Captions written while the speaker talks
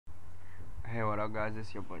up guys,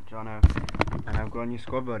 it's your boy Jono, and I've got a new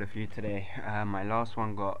squad builder for you today. My last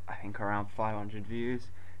one got, I think, around 500 views,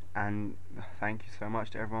 and thank you so much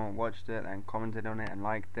to everyone who watched it and commented on it and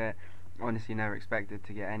liked it. Honestly, never expected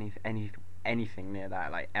to get anything near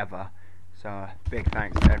that, like, ever. So big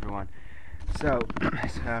thanks to everyone. So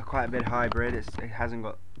it's quite a bit hybrid. It hasn't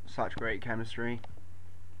got such great chemistry,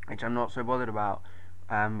 which I'm not so bothered about.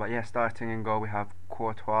 But yeah, starting in goal we have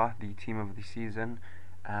Courtois, the team of the season,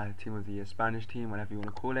 team of the Spanish team, whatever you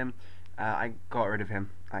want to call him. I got rid of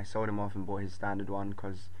him. I sold him off and bought his standard one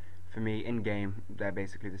because for me, in game, they're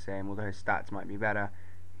basically the same. Although his stats might be better,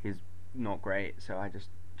 he's not great. So I just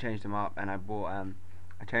changed him up, and I bought.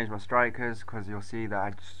 I changed my strikers because you'll see that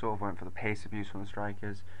I just sort of went for the pace abuse from the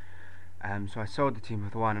strikers. So I sold the team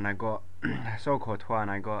of the one, and I got I sold Courtois,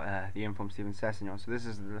 and I got the informed Steven Sessegnon. So this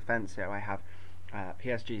is the defense here. I have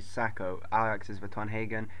PSG's Sacco, Ajax's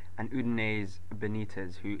Vertonghen, and Udinese's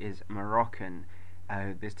Benitez, who is Moroccan.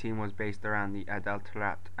 This team was based around the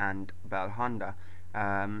Adeltarat and Belhanda.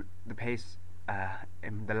 The pace,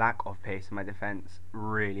 the lack of pace in my defence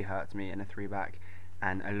really hurts me in a 3-back,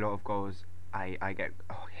 and a lot of goals I get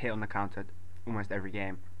hit on the counter almost every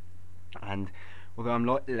game. And although I'm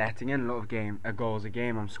letting in a lot of goals a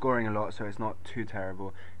game, I'm scoring a lot, so it's not too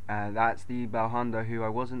terrible. That's the Belhanda, who I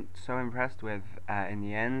wasn't so impressed with in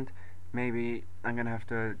the end. Maybe I'm going to have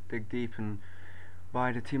to dig deep and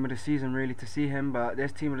buy the team of the season really to see him. But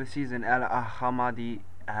this team of the season, El Ahmadi,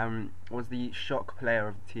 was the shock player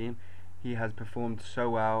of the team. He has performed so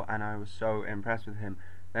well, and I was so impressed with him.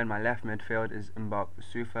 Then my left midfield is Mbap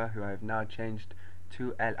Sufa, who I have now changed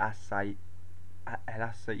to El Asaidi.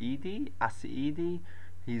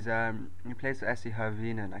 He's he plays for SC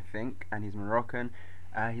Hervinen, I think, and he's Moroccan.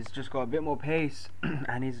 He's just got a bit more pace,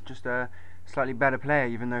 and he's just a slightly better player,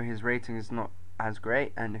 even though his rating is not as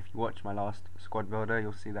great. And if you watch my last squad builder,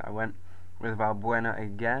 you'll see that I went with Valbuena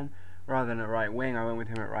again. Rather than at right wing, I went with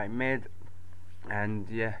him at right mid, and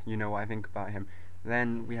yeah, you know what I think about him.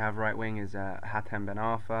 Then we have right wing is Hatem Ben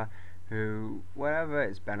Arfa, who, whatever,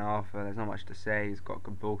 it's Ben Arfa, there's not much to say. He's got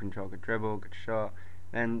good ball control, good dribble, good shot.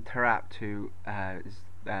 Then Tarap, who is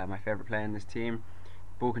my favourite player in this team.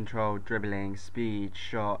 Ball control, dribbling, speed,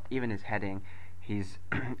 shot, even his heading. He's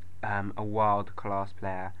a world class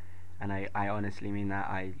player, and I honestly mean that.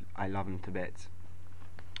 I love him to bits.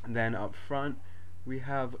 And then up front we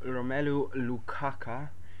have Romelu Lukaku,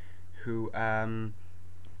 who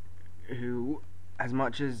as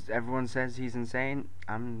much as everyone says he's insane,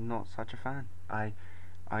 I'm not such a fan.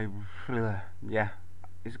 Yeah,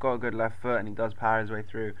 he's got a good left foot and he does power his way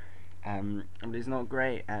through. But he's not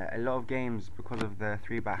great. A lot of games, because of the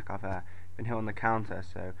 3-back, I've been hit on the counter,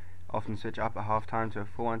 so often switch up at half time to a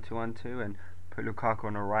 4-1-2-1-2 and put Lukaku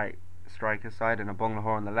on the right striker side and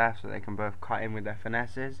Abong-Lahore on the left, so they can both cut in with their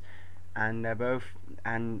finesses. And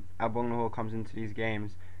Abong-Lahore comes into these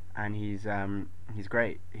games and he's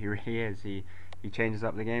great. He really is. He changes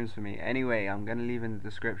up the games for me. Anyway, I'm going to leave in the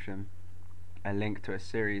description a link to a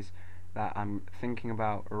series that I'm thinking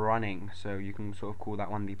about running, so you can sort of call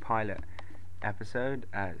that one the pilot episode.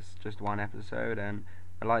 It's just one episode, and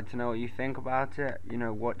I'd like to know what you think about it. You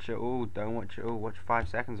know, watch it all, don't watch it all, watch 5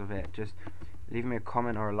 seconds of it. Just leave me a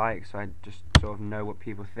comment or a like, so I just sort of know what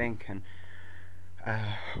people think, and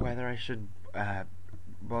whether I should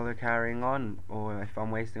bother carrying on, or if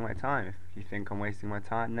I'm wasting my time. If you think I'm wasting my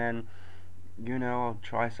time, then, you know, I'll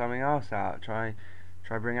try something else out. Try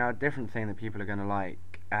bring out a different thing that people are going to like.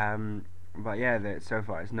 But yeah, so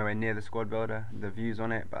far it's nowhere near the squad builder, the views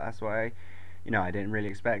on it, but that's why, I didn't really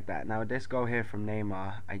expect that. Now this goal here from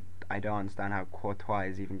Neymar, I don't understand how Courtois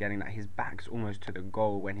is even getting that. His back's almost to the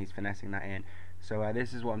goal when he's finessing that in. So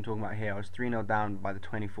this is what I'm talking about here. I was 3-0 down by the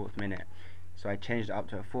 24th minute, so I changed it up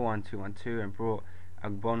to a 4-1-2-1-2 and brought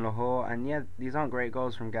Abong-Lahore. And yeah, these aren't great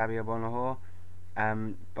goals from Gabby Abong-Lahore,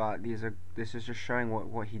 but this is just showing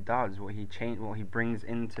what he does, what he brings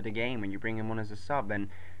into the game when you bring him on as a sub. And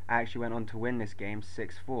I actually went on to win this game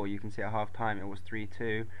 6-4. You can see at half time it was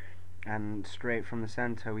 3-2, and straight from the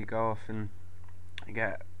centre we go off and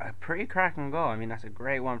get a pretty cracking goal. I mean, that's a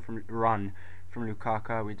great run from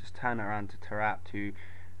Lukaku. We just turn it around to Tarap, who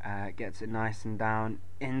gets it nice and down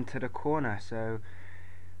into the corner. So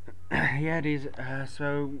yeah,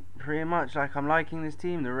 so pretty much, like, I'm liking this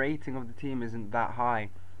team. The rating of the team isn't that high,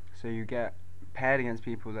 so you get paired against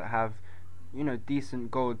people that have,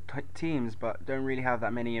 decent gold teams, but don't really have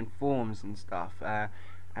that many informs and stuff.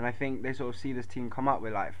 And I think they sort of see this team come up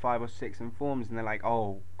with like 5 or 6 informs, and they're like,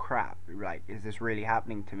 oh crap, like, is this really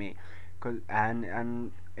happening to me?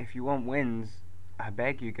 And if you want wins, I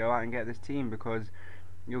beg you, go out and get this team, because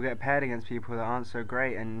you'll get paired against people that aren't so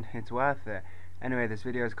great, and it's worth it. Anyway, this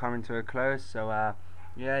video is coming to a close, so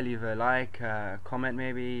yeah, leave a like, comment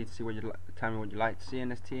maybe, see what you tell me what you'd like to see in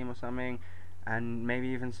this team or something, and maybe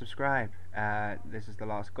even subscribe. This is the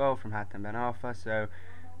last goal from FUT and Ben Alpha, so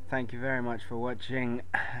thank you very much for watching.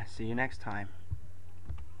 See you next time.